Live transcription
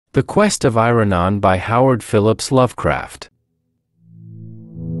The Quest of Iranon by Howard Phillips Lovecraft.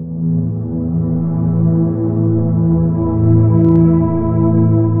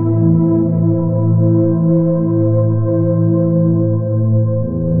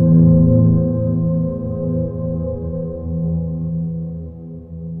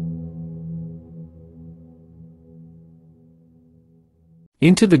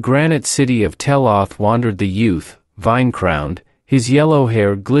 Into the granite city of Teloth wandered the youth, vine-crowned, his yellow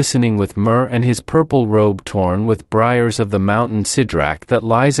hair glistening with myrrh and his purple robe torn with briars of the mountain Sidrak that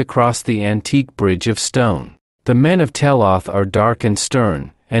lies across the antique bridge of stone. The men of Teloth are dark and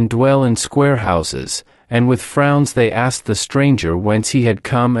stern, and dwell in square houses, and with frowns they asked the stranger whence he had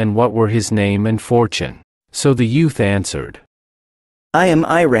come and what were his name and fortune. So the youth answered, I am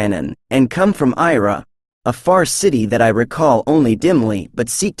Iranon, and come from Aira, a far city that I recall only dimly but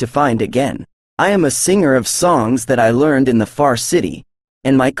seek to find again. I am a singer of songs that I learned in the far city,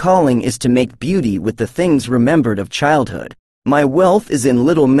 and my calling is to make beauty with the things remembered of childhood. My wealth is in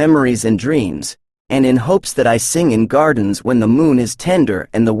little memories and dreams, and in hopes that I sing in gardens when the moon is tender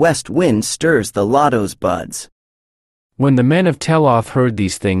and the west wind stirs the lotos buds. When the men of Teloth heard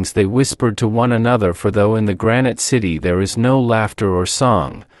these things they whispered to one another, for though in the granite city there is no laughter or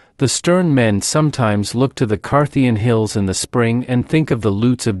song, the stern men sometimes look to the Carthian hills in the spring and think of the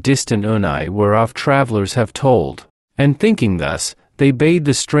lutes of distant Unai whereof travelers have told. And thinking thus, they bade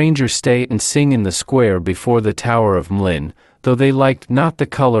the stranger stay and sing in the square before the tower of Mlin, though they liked not the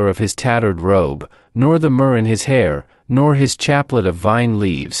color of his tattered robe, nor the myrrh in his hair, nor his chaplet of vine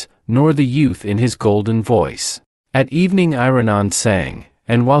leaves, nor the youth in his golden voice. At evening Iranon sang,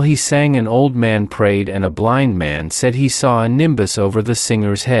 and while he sang an old man prayed and a blind man said he saw a nimbus over the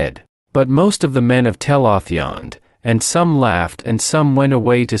singer's head. But most of the men of Teloth yawned, and some laughed and some went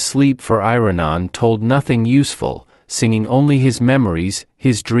away to sleep, for Iranon told nothing useful, singing only his memories,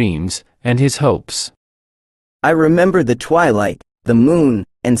 his dreams, and his hopes. I remember the twilight, the moon,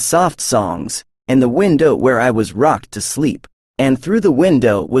 and soft songs, and the window where I was rocked to sleep, and through the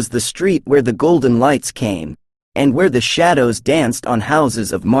window was the street where the golden lights came, and where the shadows danced on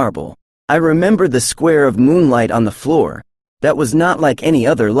houses of marble. I remember the square of moonlight on the floor, that was not like any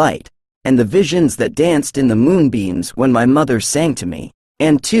other light, and the visions that danced in the moonbeams when my mother sang to me.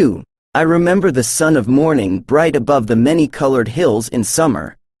 And too, I remember the sun of morning bright above the many-colored hills in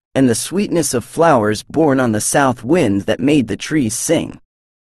summer, and the sweetness of flowers born on the south wind that made the trees sing.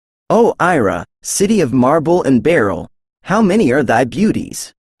 O Aira, city of marble and beryl, how many are thy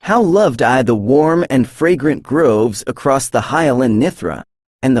beauties! How loved I the warm and fragrant groves across the Hyalan Nithra,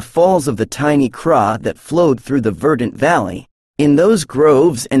 and the falls of the tiny Kra that flowed through the verdant valley. In those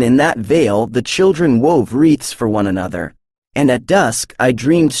groves and in that vale the children wove wreaths for one another, and at dusk I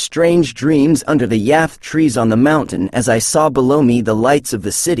dreamed strange dreams under the yath trees on the mountain as I saw below me the lights of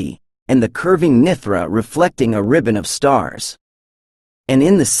the city, and the curving Nithra reflecting a ribbon of stars. And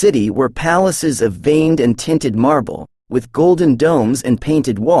in the city were palaces of veined and tinted marble, with golden domes and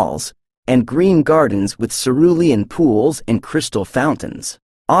painted walls, and green gardens with cerulean pools and crystal fountains.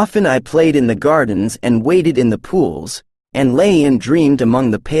 Often I played in the gardens and waded in the pools, and lay and dreamed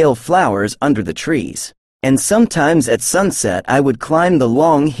among the pale flowers under the trees. And sometimes at sunset I would climb the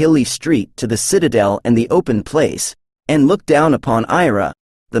long hilly street to the citadel and the open place, and look down upon Aira,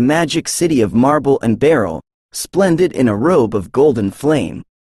 the magic city of marble and beryl, splendid in a robe of golden flame.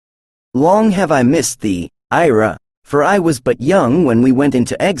 Long have I missed thee, Aira, for I was but young when we went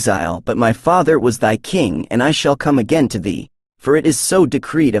into exile, but my father was thy king, and I shall come again to thee, for it is so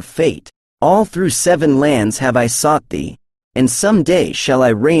decreed of fate. All through 7 lands have I sought thee, and some day shall I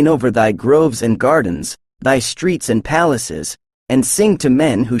reign over thy groves and gardens, thy streets and palaces, and sing to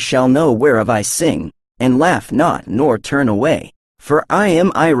men who shall know whereof I sing, and laugh not nor turn away. For I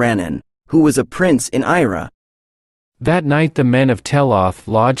am Iranon, who was a prince in Aira. That night the men of Teloth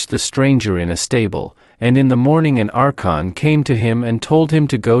lodged the stranger in a stable, and in the morning an archon came to him and told him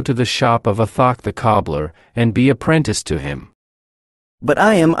to go to the shop of Athok the cobbler, and be apprenticed to him. But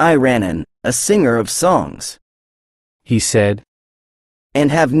I am Iranon, a singer of songs, he said, and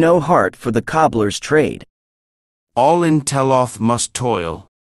have no heart for the cobbler's trade. All in Teloth must toil,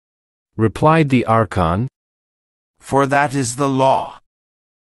 replied the archon, for that is the law.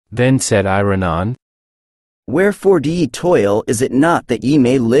 Then said Iranon, Wherefore do ye toil? Is it not that ye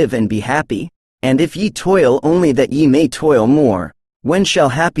may live and be happy? And if ye toil only that ye may toil more, when shall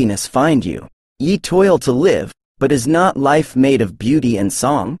happiness find you? Ye toil to live, but is not life made of beauty and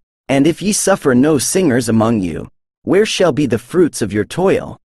song? And if ye suffer no singers among you, where shall be the fruits of your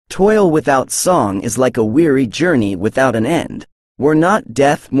toil? Toil without song is like a weary journey without an end. Were not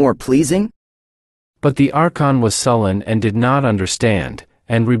death more pleasing? But the archon was sullen and did not understand,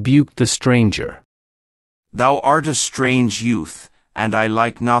 and rebuked the stranger. Thou art a strange youth, and I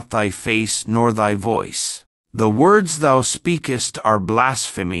like not thy face nor thy voice. The words thou speakest are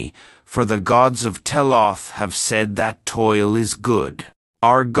blasphemy, for the gods of Teloth have said that toil is good.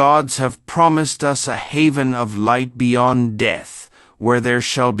 Our gods have promised us a haven of light beyond death, where there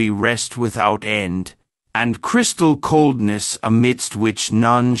shall be rest without end, and crystal coldness amidst which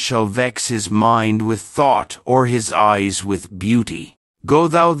none shall vex his mind with thought or his eyes with beauty. Go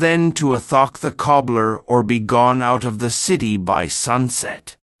thou then to Athok the cobbler, or be gone out of the city by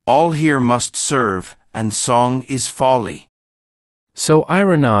sunset. All here must serve, and song is folly. So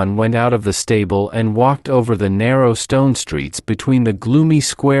Iranon went out of the stable and walked over the narrow stone streets between the gloomy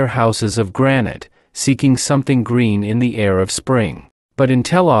square houses of granite, seeking something green in the air of spring. But in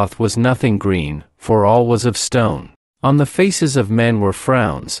Teloth was nothing green, for all was of stone. On the faces of men were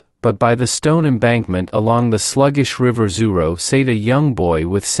frowns, but by the stone embankment along the sluggish river Zuro sate a young boy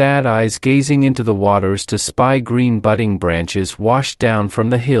with sad eyes gazing into the waters to spy green budding branches washed down from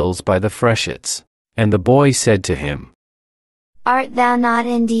the hills by the freshets. And the boy said to him, Art thou not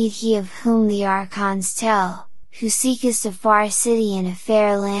indeed he of whom the archons tell, who seekest a far city in a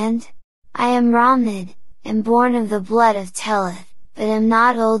fair land? I am Ramnid, am born of the blood of Teleth, but am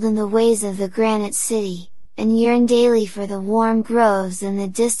not old in the ways of the granite city, and yearn daily for the warm groves and the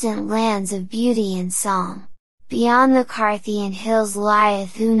distant lands of beauty and song. Beyond the Carthian hills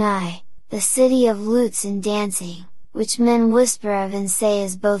lieth Unai, the city of lutes and dancing, which men whisper of and say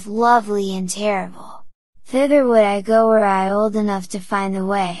is both lovely and terrible. Thither would I go were I old enough to find the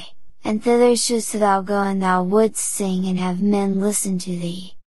way, and thither shouldst thou go and thou wouldst sing and have men listen to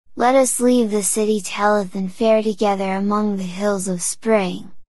thee. Let us leave the city Teleth and fare together among the hills of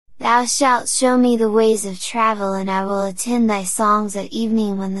spring. Thou shalt show me the ways of travel, and I will attend thy songs at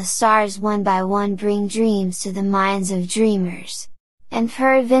evening when the stars one by one bring dreams to the minds of dreamers. And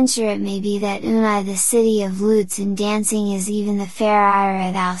peradventure it may be that Unai the city of lutes and dancing is even the fair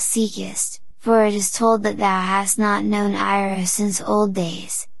Aira thou seekest, for it is told that thou hast not known Aira since old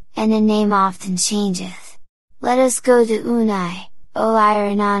days, and a name often changeth. Let us go to Unai, O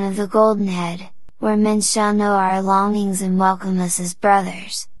Iranon of the Golden Head, where men shall know our longings and welcome us as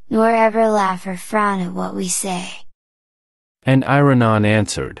brothers, nor ever laugh or frown at what we say. And Iranon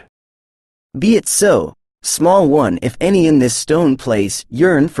answered, Be it so, small one. If any in this stone place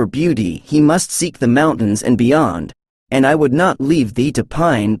yearn for beauty, he must seek the mountains and beyond, and I would not leave thee to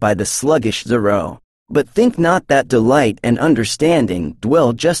pine by the sluggish Zuro. But think not that delight and understanding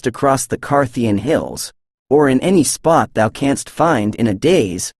dwell just across the Carthian hills, or in any spot thou canst find in a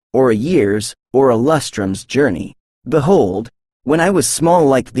day's, or a year's, or a lustrum's journey. Behold, when I was small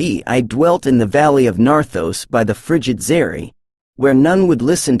like thee I dwelt in the valley of Narthos by the frigid Zeri, where none would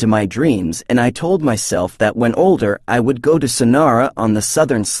listen to my dreams, and I told myself that when older I would go to Sonara on the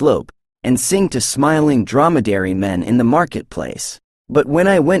southern slope, and sing to smiling dromedary men in the marketplace. But when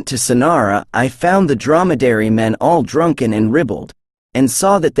I went to Sonara I found the dromedary men all drunken and ribald, and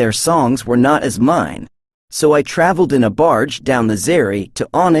saw that their songs were not as mine. So I traveled in a barge down the Zeri to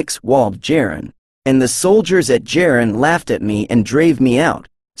onyx-walled Jaron, and the soldiers at Jaron laughed at me and drave me out,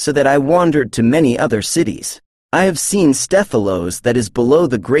 so that I wandered to many other cities. I have seen Stephalos that is below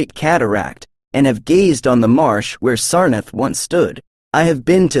the great cataract, and have gazed on the marsh where Sarnath once stood. I have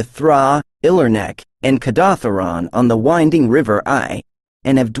been to Thra, Ilernek, and Kadatharon on the winding river I,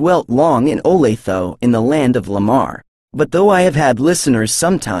 and have dwelt long in Oletho in the land of Lamar. But though I have had listeners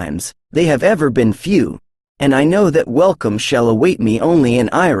sometimes, they have ever been few, and I know that welcome shall await me only in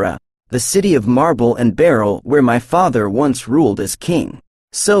Aira, the city of marble and beryl where my father once ruled as king.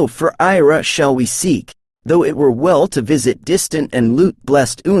 So for Aira shall we seek, though it were well to visit distant and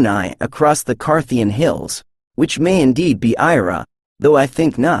lute-blessed Unai across the Carthian hills, which may indeed be Aira, though I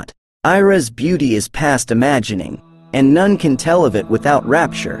think not. Aira's beauty is past imagining, and none can tell of it without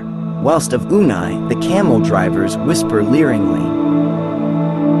rapture, whilst of Unai the camel drivers whisper leeringly.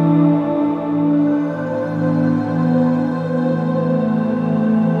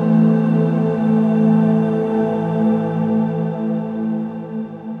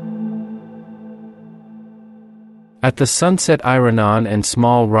 At the sunset Iranon and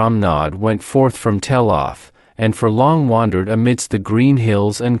small Ramnad went forth from Teloth, and for long wandered amidst the green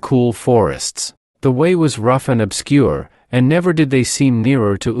hills and cool forests. The way was rough and obscure, and never did they seem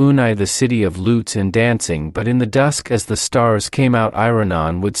nearer to Unai the city of lutes and dancing, but in the dusk as the stars came out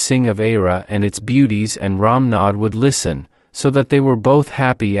Iranon would sing of Aira and its beauties, and Ramnad would listen, so that they were both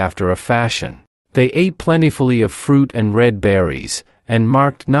happy after a fashion. They ate plentifully of fruit and red berries, and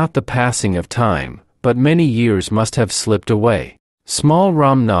marked not the passing of time, but many years must have slipped away. Small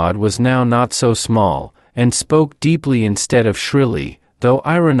Ramnad was now not so small, and spoke deeply instead of shrilly, though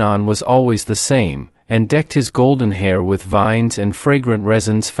Iranon was always the same, and decked his golden hair with vines and fragrant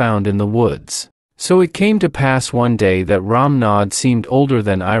resins found in the woods. So it came to pass one day that Ramnod seemed older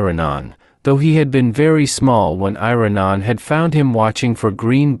than Iranon, though he had been very small when Iranon had found him watching for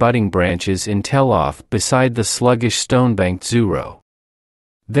green budding branches in Teloth beside the sluggish stone-banked Zuro.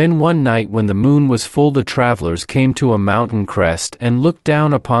 Then one night when the moon was full the travelers came to a mountain crest and looked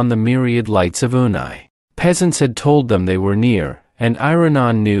down upon the myriad lights of Unai. Peasants had told them they were near, and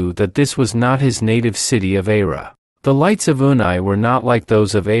Iranon knew that this was not his native city of Aira. The lights of Unai were not like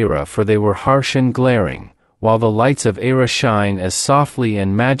those of Aira, for they were harsh and glaring, while the lights of Aira shine as softly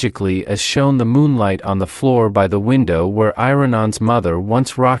and magically as shone the moonlight on the floor by the window where Iranon's mother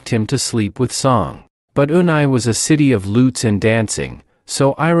once rocked him to sleep with song. But Unai was a city of lutes and dancing,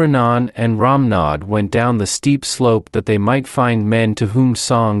 so Iranon and Ramnod went down the steep slope that they might find men to whom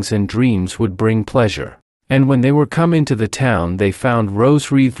songs and dreams would bring pleasure. And when they were come into the town they found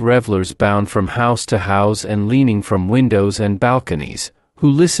rose-wreathed revelers bound from house to house and leaning from windows and balconies, who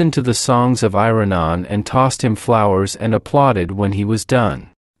listened to the songs of Iranon and tossed him flowers and applauded when he was done.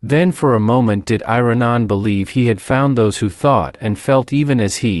 Then for a moment did Iranon believe he had found those who thought and felt even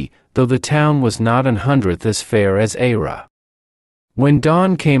as he, though the town was not an hundredth as fair as Aira. When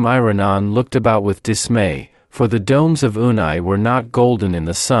dawn came Iranon looked about with dismay, for the domes of Unai were not golden in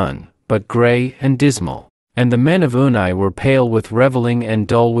the sun, but grey and dismal, and the men of Unai were pale with revelling and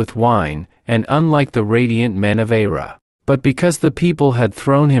dull with wine, and unlike the radiant men of Aira. But because the people had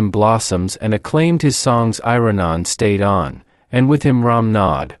thrown him blossoms and acclaimed his songs Iranon stayed on, and with him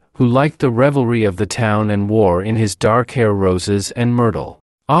Ramnod, who liked the revelry of the town and wore in his dark hair roses and myrtle.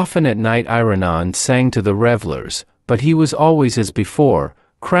 Often at night Iranon sang to the revelers, but he was always as before,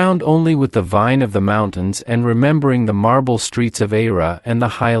 crowned only with the vine of the mountains and remembering the marble streets of Aira and the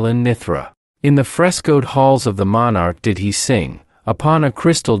Highland Nithra. In the frescoed halls of the monarch did he sing, upon a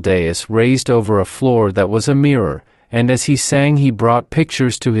crystal dais raised over a floor that was a mirror, and as he sang he brought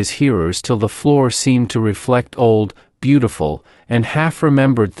pictures to his hearers till the floor seemed to reflect old, beautiful, and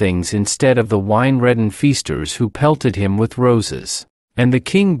half-remembered things instead of the wine-reddened feasters who pelted him with roses. And the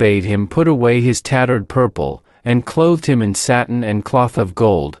king bade him put away his tattered purple, and clothed him in satin and cloth of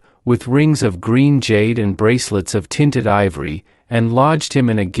gold, with rings of green jade and bracelets of tinted ivory, and lodged him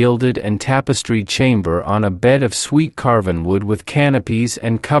in a gilded and tapestried chamber on a bed of sweet carven wood with canopies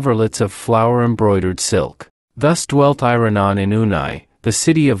and coverlets of flower-embroidered silk. Thus dwelt Iranon in Unai, the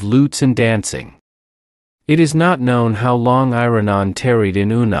city of lutes and dancing. It is not known how long Iranon tarried in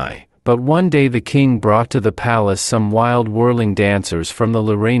Unai, but one day the king brought to the palace some wild whirling dancers from the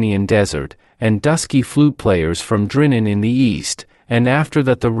Lyranian desert, and dusky flute players from Drinan in the east, and after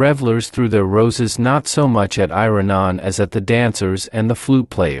that the revelers threw their roses not so much at Iranon as at the dancers and the flute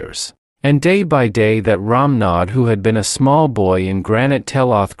players. And day by day that Ramnod, who had been a small boy in granite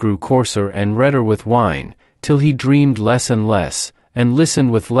Teloth, grew coarser and redder with wine, till he dreamed less and less, and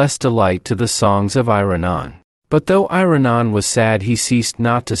listened with less delight to the songs of Iranon. But though Iranon was sad he ceased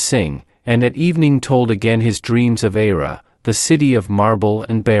not to sing, and at evening told again his dreams of Aira, the city of marble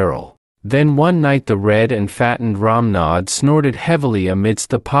and beryl. Then one night the red and fattened Ramnod snorted heavily amidst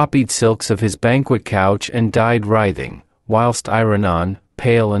the poppied silks of his banquet couch and died writhing, whilst Iranon,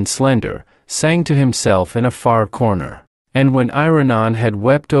 pale and slender, sang to himself in a far corner. And when Iranon had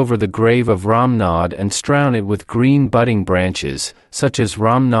wept over the grave of Ramnod and strewn it with green budding branches, such as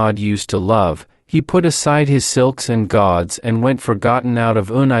Ramnod used to love, he put aside his silks and gauds and went forgotten out of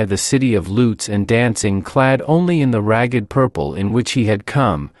Unai, the city of lutes and dancing, clad only in the ragged purple in which he had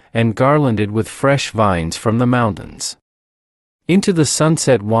come, and garlanded with fresh vines from the mountains. Into the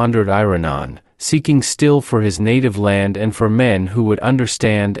sunset wandered Iranon, seeking still for his native land and for men who would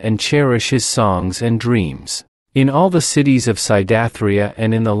understand and cherish his songs and dreams. In all the cities of Cydathria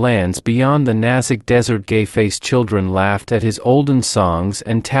and in the lands beyond the Nazic desert gay-faced children laughed at his olden songs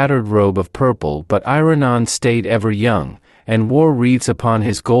and tattered robe of purple, but Iranon stayed ever young, and wore wreaths upon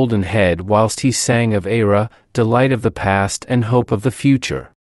his golden head whilst he sang of Aira, delight of the past and hope of the future.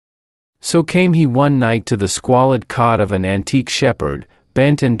 So came he one night to the squalid cot of an antique shepherd,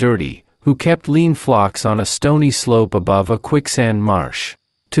 bent and dirty, who kept lean flocks on a stony slope above a quicksand marsh.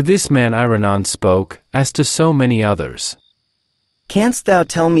 To this man Iranon spoke, as to so many others. Canst thou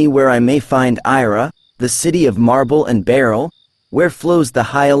tell me where I may find Aira, the city of marble and beryl, where flows the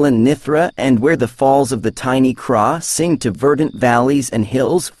Highland Nithra and where the falls of the tiny Craw sing to verdant valleys and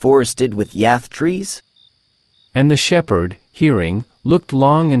hills forested with yath trees? And the shepherd, hearing, looked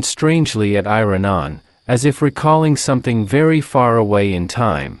long and strangely at Iranon, as if recalling something very far away in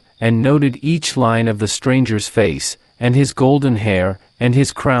time, and noted each line of the stranger's face, and his golden hair, and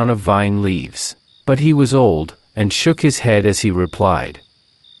his crown of vine leaves. But he was old, and shook his head as he replied,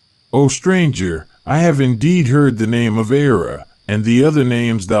 O stranger, I have indeed heard the name of Aira, and the other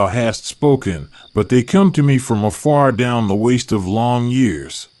names thou hast spoken, but they come to me from afar down the waste of long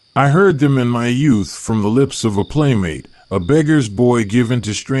years. I heard them in my youth from the lips of a playmate, a beggar's boy given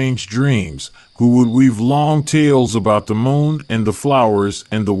to strange dreams, who would weave long tales about the moon and the flowers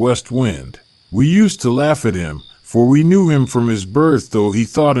and the west wind. We used to laugh at him, for we knew him from his birth, though he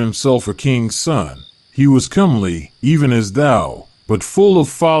thought himself a king's son. He was comely, even as thou, but full of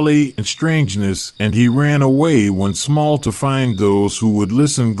folly and strangeness, and he ran away when small to find those who would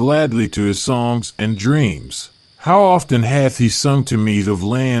listen gladly to his songs and dreams. How often hath he sung to me of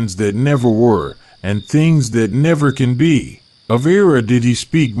lands that never were, and things that never can be. Of Aira did he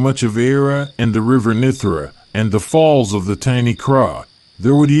speak much, of Aira and the river Nithra, and the falls of the tiny Craw.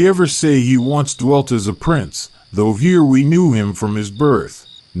 Nor would he ever say he once dwelt as a prince, though here we knew him from his birth.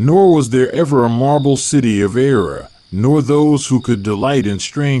 Nor was there ever a marble city of Aira, nor those who could delight in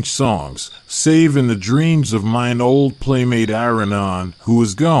strange songs, save in the dreams of mine old playmate Iranon, who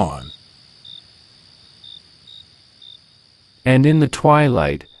is gone. And in the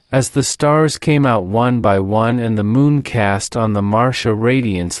twilight, as the stars came out one by one and the moon cast on the marsh a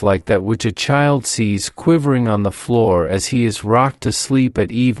radiance like that which a child sees quivering on the floor as he is rocked to sleep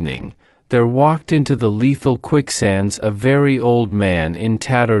at evening, there walked into the lethal quicksands a very old man in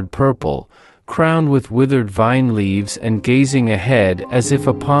tattered purple, crowned with withered vine leaves and gazing ahead as if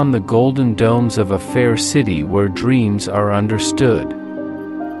upon the golden domes of a fair city where dreams are understood.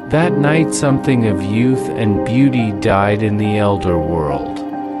 That night something of youth and beauty died in the elder world.